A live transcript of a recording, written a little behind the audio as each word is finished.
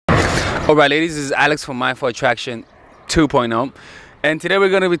Alright ladies, this is Alex from Mindful Attraction 2.0, and today we're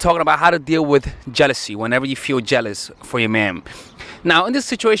going to be talking about how to deal with jealousy whenever you feel jealous for your man. Now in this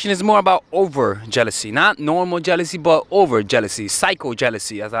situation, it's more about over jealousy, not normal jealousy, but over jealousy, psycho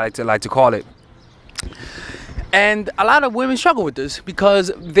jealousy as I like to call it. And a lot of women struggle with this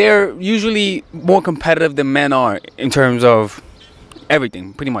because they're usually more competitive than men are in terms of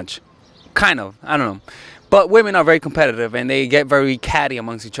everything, pretty much. Kind of, I don't know. But women are very competitive and they get very catty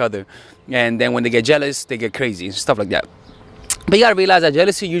amongst each other. And then when they get jealous, they get crazy and stuff like that. But you gotta realize that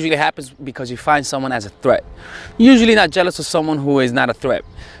jealousy usually happens because you find someone as a threat. You're usually not jealous of someone who is not a threat.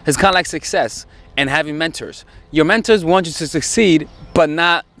 It's kind of like success and having mentors. Your mentors want you to succeed, but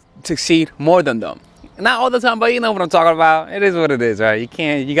not succeed more than them. Not all the time, but you know what I'm talking about. It is what it is, right?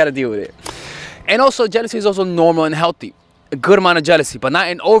 You gotta deal with it. And also, jealousy is also normal and healthy. A good amount of jealousy, but not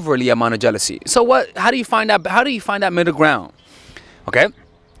an overly amount of jealousy. So how do you find that? How do you find that middle ground? Okay.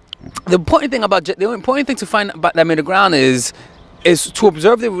 The important thing to find about that middle ground is to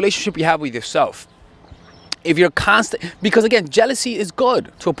observe the relationship you have with yourself. If you're constant, because again, jealousy is good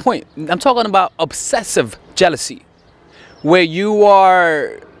to a point. I'm talking about obsessive jealousy, where you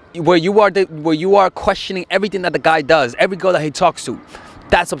are questioning everything that the guy does, every girl that he talks to.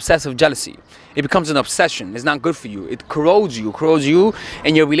 That's obsessive jealousy. It becomes an obsession. It's not good for you. It corrodes you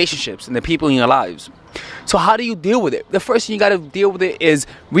and your relationships and the people in your lives. So how do you deal with it? The first thing you got to deal with it is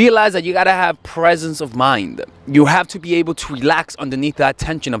realize that you got to have presence of mind. You have to be able to relax underneath that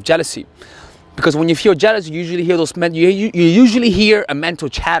tension of jealousy. Because when you feel jealous, you usually hear you usually hear a mental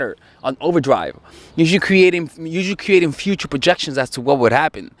chatter on overdrive. Usually creating future projections as to what would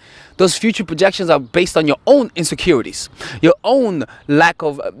happen. Those future projections are based on your own insecurities, your own lack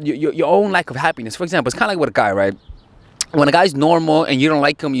of happiness. For example, it's kind of like with a guy, right? When a guy's normal and you don't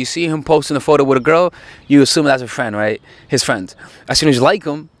like him, you see him posting a photo with a girl, you assume that's a friend, right? His friend. As soon as you like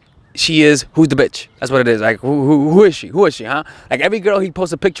him, she is, who's the bitch? That's what it is. Like, who is she? Who is she, huh? Like, every girl he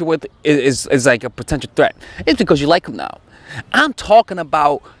posts a picture with is like a potential threat. It's because you like him now. I'm talking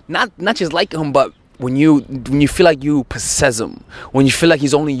about not just liking him, but when you feel like you possess him, when you feel like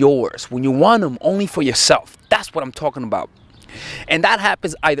he's only yours, when you want him only for yourself. That's what I'm talking about. And that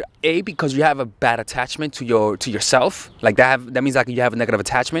happens either A, because you have a bad attachment to yourself, like that means like you have a negative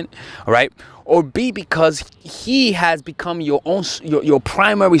attachment, all right? Or B, because he has become your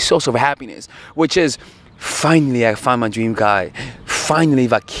primary source of happiness, which is, finally I found my dream guy. Finally,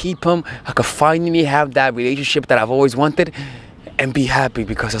 if I keep him, I could finally have that relationship that I've always wanted and be happy,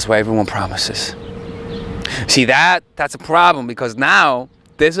 because that's what everyone promises. See, that's a problem, because now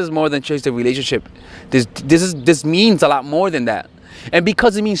this is more than just a relationship. This means a lot more than that. And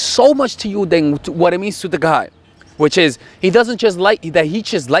because it means so much to you than what it means to the guy, which is he doesn't just like that, he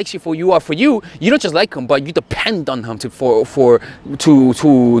just likes you for you are for you. You don't just like him, but you depend on him to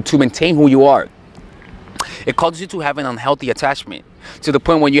maintain who you are. It causes you to have an unhealthy attachment, to the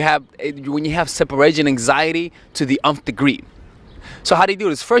point when you have separation anxiety to the nth degree. So how do you do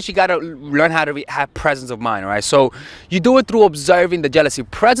this? First, you got to learn how to have presence of mind, all right? So you do it through observing the jealousy.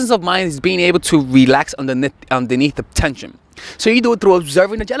 Presence of mind is being able to relax underneath the tension. So you do it through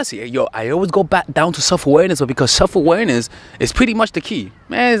observing the jealousy. Yo, I always go back down to self-awareness, but because self-awareness is pretty much the key.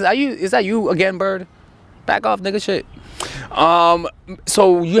 Man, is that you again, bird? Back off, nigga, shit.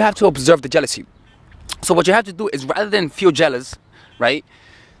 So you have to observe the jealousy. So what you have to do is, rather than feel jealous, right?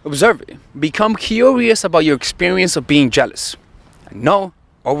 Observe it. Become curious about your experience of being jealous. No,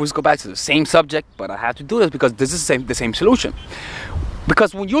 always go back to the same subject, but I have to do this because this is the same solution.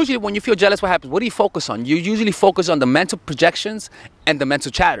 Because when you feel jealous, what happens? What do you focus on? You usually focus on the mental projections and the mental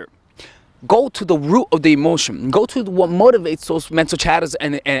chatter. Go to the root of the emotion. Go to what motivates those mental chatters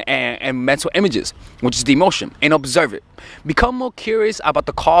and mental images, which is the emotion, and observe it. Become more curious about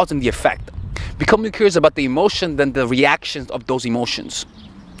the cause and the effect. Become more curious about the emotion than the reactions of those emotions.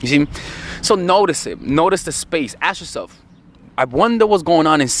 You see? So notice it. Notice the space. Ask yourself, I wonder what's going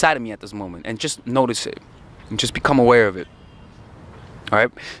on inside of me at this moment, and just notice it and just become aware of it. All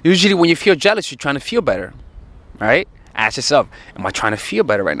right. Usually when you feel jealous, you're trying to feel better. All right. Ask yourself, am I trying to feel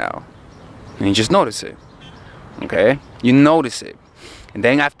better right now? And you just notice it. Okay. You notice it. And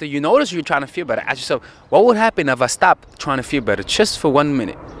then after you notice you're trying to feel better, ask yourself, what would happen if I stopped trying to feel better just for 1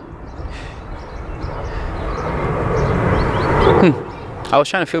 minute? I was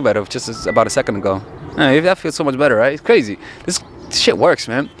trying to feel better just about a second ago. If that feels so much better, right? It's crazy. This shit works,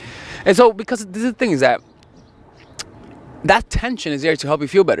 man. And so, because the thing is that tension is there to help you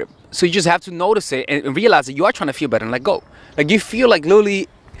feel better. So you just have to notice it and realize that you are trying to feel better and let go. Like you feel like literally,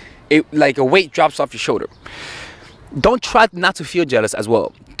 like a weight drops off your shoulder. Don't try not to feel jealous as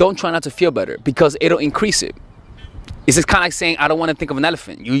well. Don't try not to feel better, because it'll increase it. It's just kind of like saying, I don't want to think of an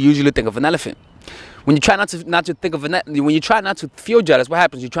elephant. You usually think of an elephant. When you try not to think of when you try not to feel jealous, what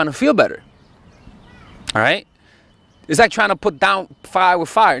happens? You're trying to feel better. All right? It's like trying to put down fire with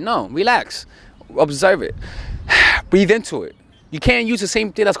fire. No, relax. Observe it. Breathe into it. You can't use the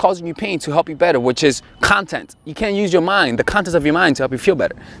same thing that's causing you pain to help you better, which is content. You can't use your mind, the contents of your mind, to help you feel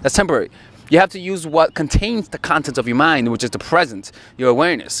better. That's temporary. You have to use what contains the contents of your mind, which is the present, your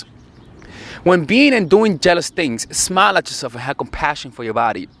awareness. When being and doing jealous things, smile at yourself and have compassion for your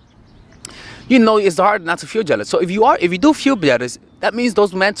body. You know it's hard not to feel jealous. So if you do feel jealous, that means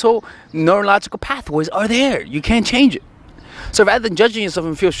those mental, neurological pathways are there. You can't change it. So rather than judging yourself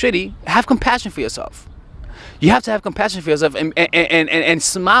and feel shitty, have compassion for yourself. You have to have compassion for yourself and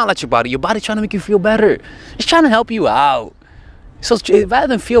smile at your body. Your body's trying to make you feel better. It's trying to help you out. So rather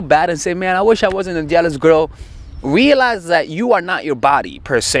than feel bad and say, man, I wish I wasn't a jealous girl, realize that you are not your body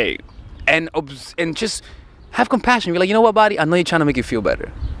per se. And just have compassion. Be like, you know what, body? I know you're trying to make you feel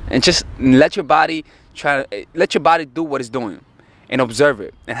better. And just let your body do what it's doing. And observe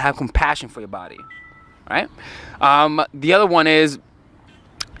it. And have compassion for your body. Right? The other one is,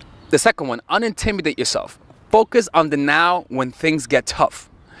 the second one, unintimidate yourself. Focus on the now when things get tough.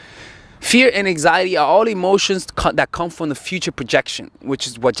 Fear and anxiety are all emotions that come from the future projection, which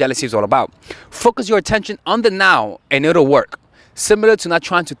is what jealousy is all about. Focus your attention on the now and it'll work. Similar to not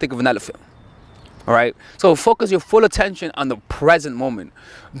trying to think of an elephant. All right? So focus your full attention on the present moment.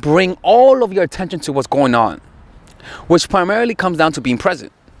 Bring all of your attention to what's going on, which primarily comes down to being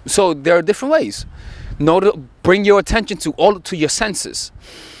present. So there are different ways. Bring your attention to your senses.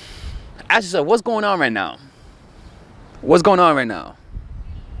 Ask yourself, what's going on right now? What's going on right now?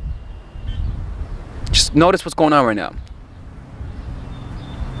 Just notice what's going on right now.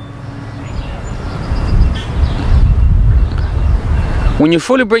 When you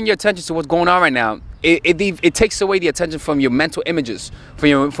fully bring your attention to what's going on right now, it takes away the attention from your mental images,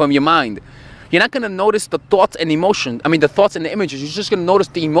 from your mind. You're not going to notice the thoughts and emotions. I mean, the thoughts and the images. You're just going to notice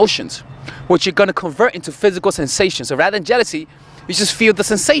the emotions, which you're going to convert into physical sensations. So rather than jealousy, you just feel the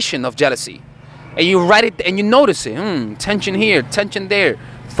sensation of jealousy. And you write it and you notice it. Tension here, tension there.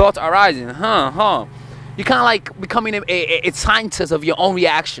 Thoughts arising. You're kind of like becoming a scientist of your own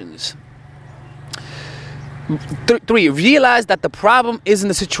reactions. 3, realize that the problem isn't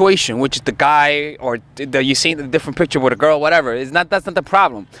the situation, which is the guy or you see the different picture with a girl, whatever. That's not the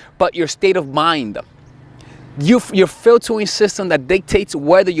problem, but your state of mind. Your filtering system that dictates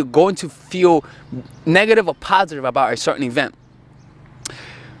whether you're going to feel negative or positive about a certain event.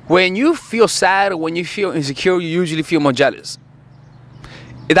 When you feel sad or when you feel insecure, you usually feel more jealous.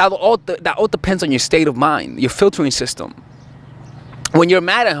 That all depends on your state of mind, your filtering system. When you're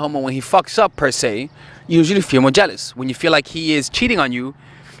mad at him or when he fucks up per se, you usually feel more jealous. When you feel like he is cheating on you,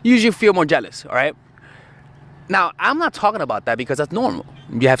 you usually feel more jealous, all right? Now, I'm not talking about that because that's normal.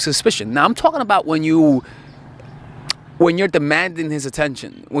 You have suspicion. Now, I'm talking about when you're demanding his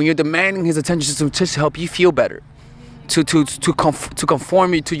attention. When you're demanding his attention to help you feel better. To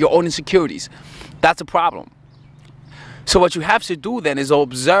conform you to your own insecurities. That's a problem. So what you have to do then is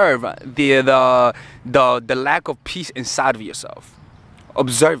observe the lack of peace inside of yourself.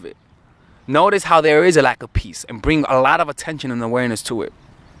 Observe it. Notice how there is a lack of peace and bring a lot of attention and awareness to it.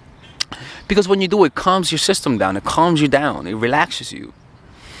 Because when you do it, calms your system down. It calms you down. It relaxes you.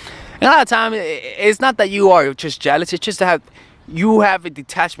 And a lot of time, it's not that you are just jealous. It's just that you have a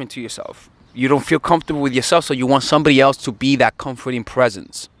detachment to yourself. You don't feel comfortable with yourself, so you want somebody else to be that comforting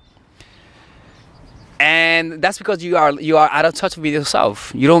presence. And that's because you are out of touch with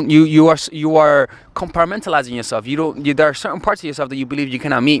yourself. You are compartmentalizing yourself. There are certain parts of yourself that you believe you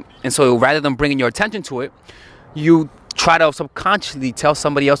cannot meet, and so rather than bringing your attention to it, you try to subconsciously tell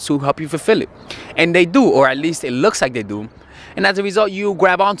somebody else to help you fulfill it, and they do, or at least it looks like they do. And as a result, you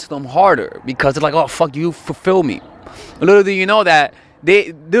grab onto them harder because they're like, "Oh fuck, you fulfill me." Little do you know that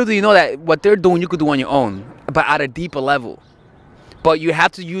what they're doing you could do on your own, but at a deeper level. But you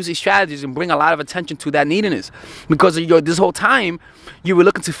have to use these strategies and bring a lot of attention to that neediness. Because this whole time, you were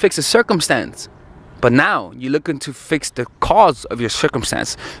looking to fix a circumstance. But now, you're looking to fix the cause of your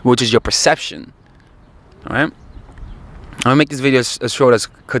circumstance, which is your perception. Alright? I'm going to make this video as short as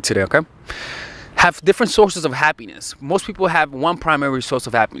I could today, okay? Have different sources of happiness. Most people have one primary source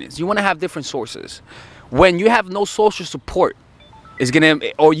of happiness. You want to have different sources. When you have no social support,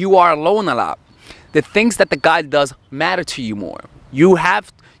 or you are alone a lot, the things that the guy does matter to you more. You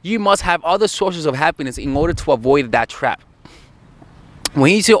must have other sources of happiness in order to avoid that trap. When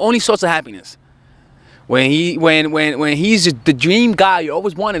he's your only source of happiness, when he's the dream guy you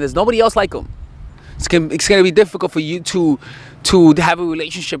always wanted, there's nobody else like him. It's gonna be difficult for you to have a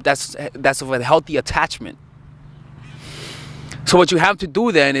relationship that's of a healthy attachment. So what you have to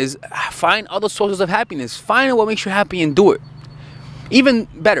do then is find other sources of happiness. Find what makes you happy and do it. Even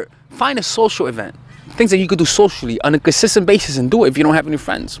better, find a social event. Things that you could do socially on a consistent basis and do it if you don't have any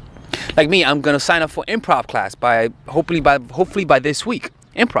friends. Like me, I'm gonna sign up for improv class hopefully by this week.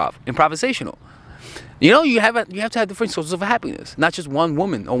 Improvisational. You know, you have to have different sources of happiness, not just one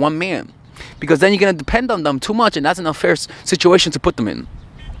woman or one man, because then you're gonna depend on them too much, and that's an unfair situation to put them in.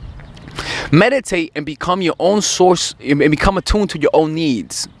 Meditate and become your own source and become attuned to your own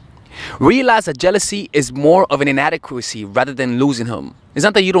needs. Realize that jealousy is more of an inadequacy rather than losing him. It's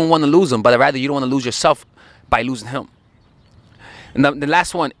not that you don't want to lose him, but rather you don't want to lose yourself by losing him. And the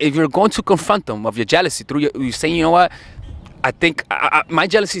last one, if you're going to confront them of your jealousy through you saying, you know what, I think my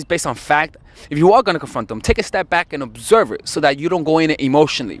jealousy is based on fact. If you are going to confront them, take a step back and observe it so that you don't go in it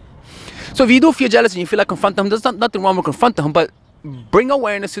emotionally. So if you do feel jealous and you feel like confronting them, there's nothing wrong with confronting them, but bring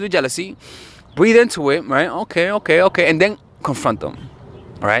awareness to the jealousy, breathe into it, right? Okay, and then confront them.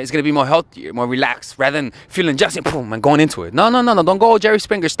 All right, it's gonna be more healthier, more relaxed, rather than feeling jealous and boom and going into it. No, don't go Jerry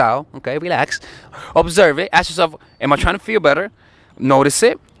Springer style. Okay, relax, observe it, ask yourself, am I trying to feel better? Notice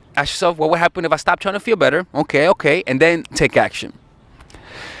it. Ask yourself, what would happen if I stop trying to feel better? Okay, and then take action.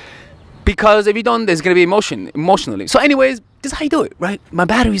 Because if you don't, there's gonna be emotionally. So, anyways, this is how you do it, right? My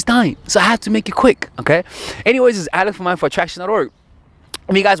battery's dying, so I have to make it quick. Okay. Anyways, this is Alex from mindforattraction.org.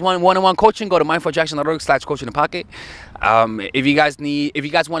 If you guys want one-on-one coaching, go to mindforattraction.org/coaching in the pocket. If you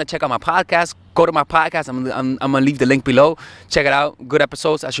guys want to check out my podcast, go to my podcast. I'm gonna leave the link below. Check it out. Good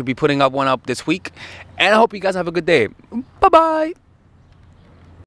episodes. I should be putting one up this week. And I hope you guys have a good day. Bye-bye.